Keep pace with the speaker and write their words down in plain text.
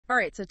All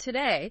right, so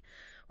today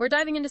we're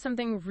diving into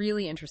something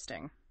really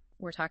interesting.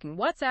 We're talking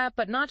WhatsApp,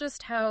 but not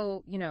just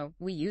how,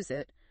 we use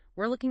it.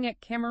 We're looking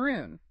at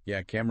Cameroon.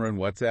 Yeah, Cameroon,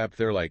 WhatsApp,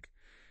 they're like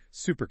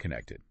super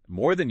connected.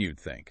 More than you'd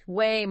think.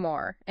 Way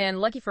more.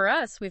 And lucky for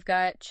us, we've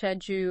got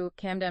Chedjou,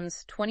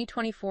 Kamdem's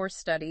 2024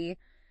 study.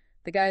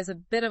 The guy's a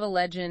bit of a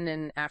legend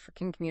in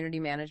African community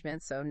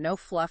management, so no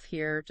fluff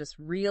here, just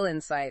real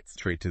insights.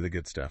 Straight to the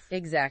good stuff.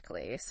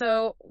 Exactly.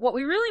 So what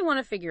we really want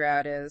to figure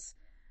out is,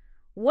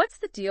 what's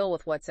the deal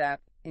with WhatsApp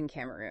in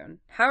Cameroon?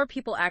 How are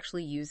people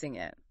actually using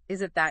it?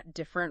 Is it that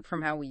different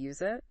from how we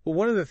use it? Well,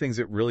 one of the things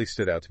that really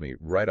stood out to me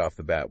right off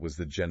the bat was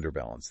the gender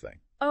balance thing.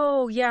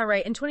 Oh, yeah,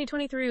 right. In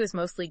 2023, it was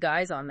mostly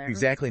guys on there.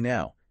 Exactly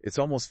now. It's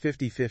almost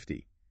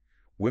 50-50.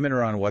 Women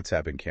are on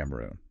WhatsApp in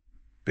Cameroon.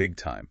 Big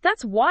time.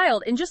 That's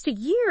wild. In just a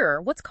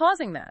year. What's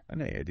causing that?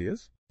 Any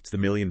ideas? It's the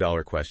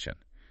million-dollar question.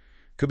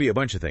 Could be a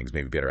bunch of things.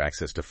 Maybe better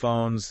access to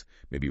phones.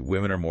 Maybe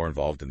women are more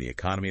involved in the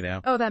economy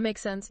now. Oh, that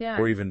makes sense, yeah.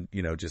 Or even,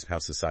 just how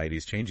society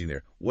is changing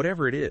there.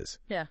 Whatever it is.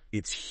 Yeah.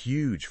 It's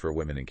huge for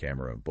women in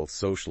Cameroon, both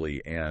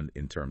socially and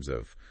in terms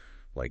of,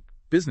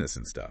 business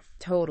and stuff.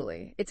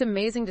 Totally. It's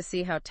amazing to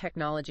see how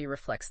technology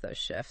reflects those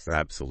shifts.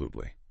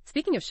 Absolutely.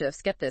 Speaking of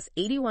shifts, get this,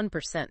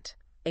 81%.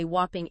 A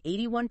whopping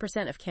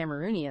 81% of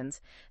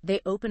Cameroonians,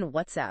 they open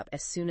WhatsApp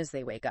as soon as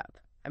they wake up.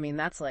 I mean,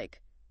 that's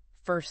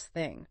first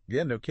thing.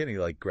 Yeah, no kidding.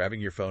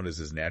 Grabbing your phone is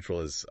as natural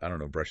as,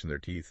 brushing their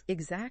teeth.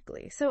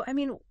 Exactly. So,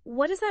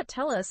 what does that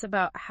tell us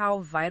about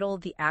how vital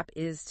the app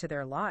is to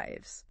their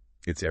lives?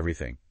 It's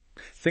everything.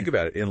 Think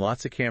about it. In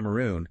lots of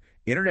Cameroon,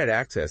 internet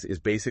access is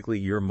basically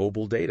your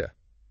mobile data.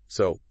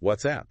 So,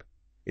 WhatsApp.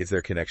 It's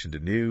their connection to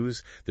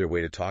news, their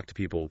way to talk to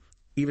people,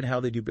 even how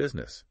they do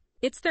business.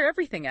 It's their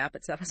everything app,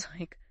 it sounds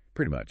like.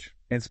 Pretty much.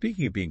 And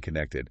speaking of being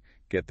connected,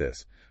 get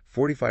this.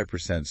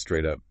 45%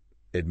 straight up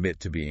admit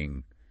to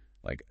being,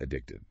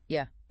 addicted.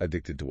 Yeah.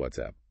 Addicted to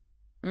WhatsApp.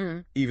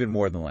 Mm. Even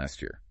more than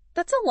last year.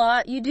 That's a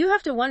lot. You do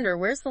have to wonder,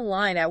 where's the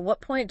line? At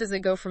what point does it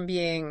go from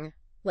being,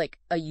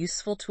 a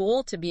useful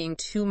tool to being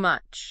too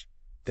much?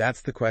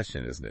 That's the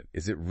question, isn't it?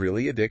 Is it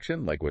really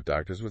addiction, like what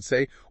doctors would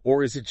say?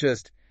 Or is it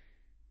just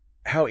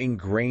how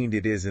ingrained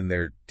it is in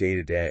their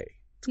day-to-day?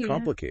 It's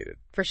complicated.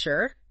 For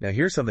sure. Now,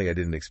 here's something I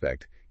didn't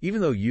expect.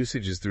 Even though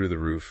usage is through the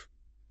roof,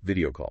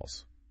 video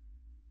calls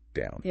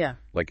down. Yeah.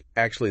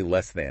 Actually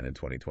less than in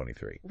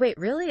 2023. Wait,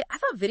 really? I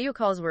thought video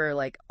calls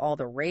were all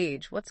the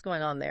rage. What's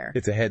going on there?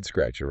 It's a head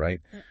scratcher,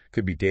 right?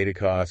 Could be data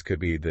costs, could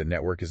be the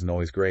network isn't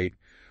always great.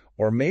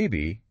 Or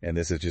maybe, and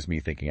this is just me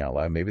thinking out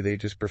loud, maybe they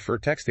just prefer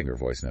texting or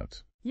voice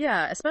notes.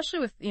 Yeah, especially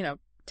with,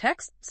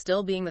 text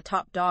still being the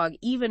top dog,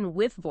 even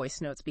with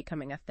voice notes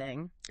becoming a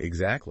thing.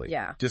 Exactly.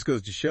 Yeah. Just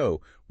goes to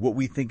show what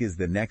we think is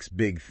the next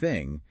big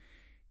thing.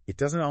 It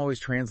doesn't always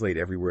translate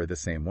everywhere the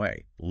same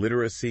way.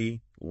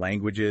 Literacy,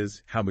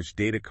 languages, how much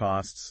data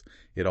costs,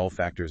 it all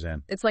factors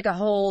in. It's like a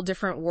whole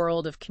different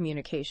world of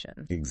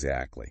communication.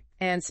 Exactly.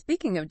 And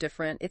speaking of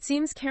different, it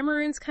seems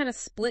Cameroon's kind of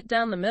split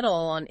down the middle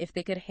on if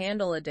they could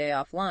handle a day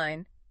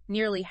offline.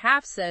 Nearly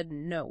half said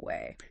no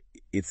way.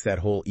 It's that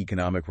whole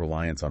economic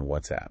reliance on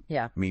WhatsApp.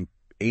 Yeah.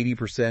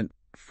 80%,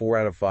 4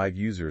 out of 5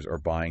 users are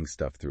buying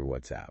stuff through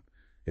WhatsApp.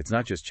 It's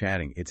not just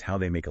chatting, it's how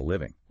they make a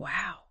living.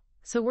 Wow.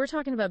 So we're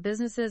talking about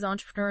businesses,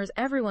 entrepreneurs,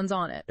 everyone's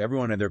on it.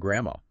 Everyone and their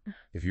grandma.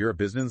 If you're a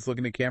business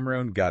looking at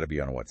Cameroon, gotta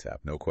be on WhatsApp,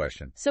 no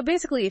question. So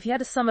basically, if you had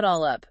to sum it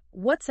all up,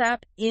 WhatsApp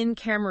in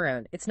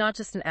Cameroon, it's not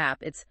just an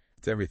app, it's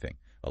everything.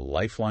 A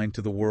lifeline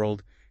to the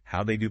world,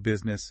 how they do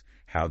business,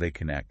 how they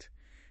connect.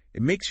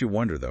 It makes you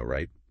wonder though,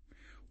 right?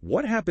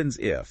 What happens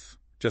if,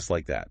 just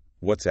like that,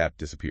 WhatsApp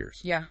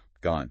disappears? Yeah.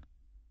 Gone.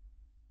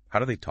 How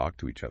do they talk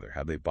to each other?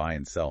 How do they buy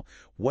and sell?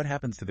 What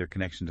happens to their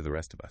connection to the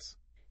rest of us?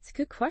 It's a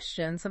good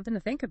question, something to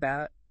think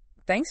about.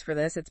 Thanks for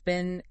this. It's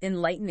been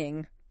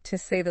enlightening, to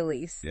say the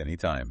least.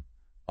 Anytime.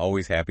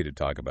 Always happy to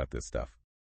talk about this stuff.